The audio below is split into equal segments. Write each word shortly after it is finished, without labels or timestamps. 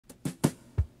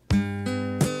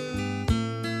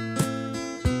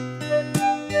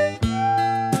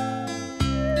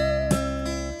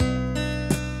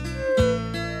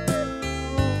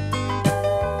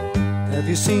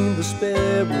the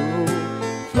sparrow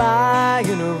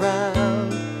flying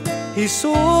around. He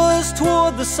soars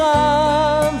toward the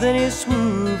sun, then he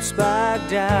swoops back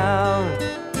down.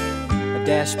 A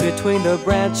dash between the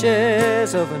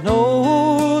branches of an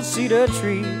old cedar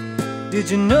tree.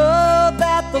 Did you know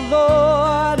that the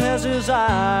Lord has his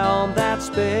eye on that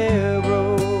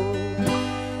sparrow?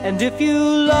 And if you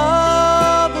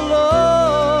love the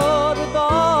Lord with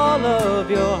all of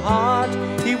your heart,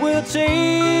 he will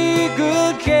take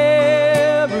good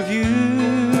care of you.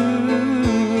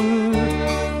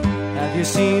 Have you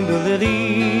seen the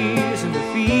lilies in the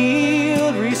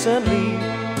field recently?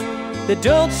 They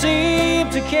don't seem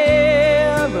to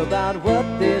care about what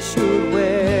they should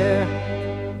wear.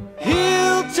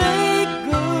 He'll take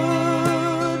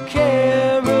good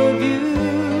care of you.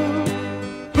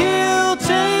 He'll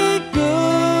take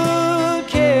good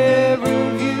care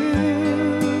of you.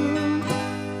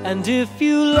 And if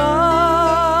you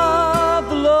love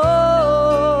the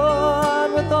Lord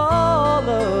with all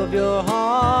of your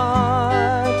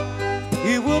heart,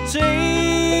 he will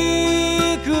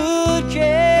take good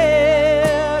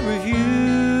care of you.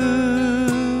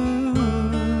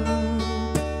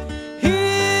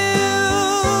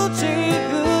 He'll take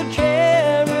good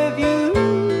care of you.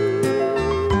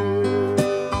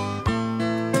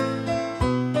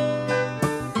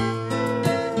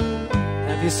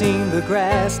 Have you seen the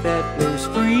grass that blows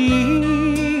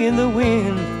free in the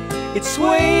wind? It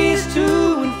sways to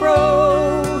and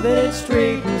fro, then it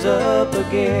straightens up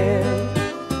again,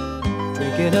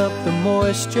 drinking up the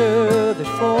moisture that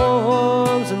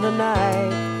forms in the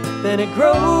night. Then it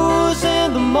grows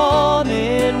in the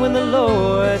morning when the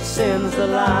Lord sends the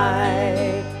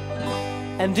light.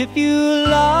 And if you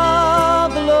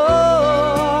love the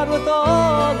Lord with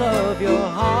all of your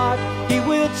heart, he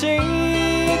will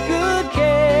take good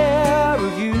care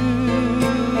of you.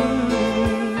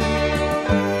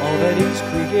 All that he's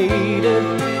created,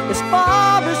 as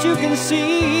far as you can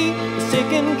see, is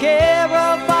taking care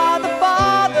of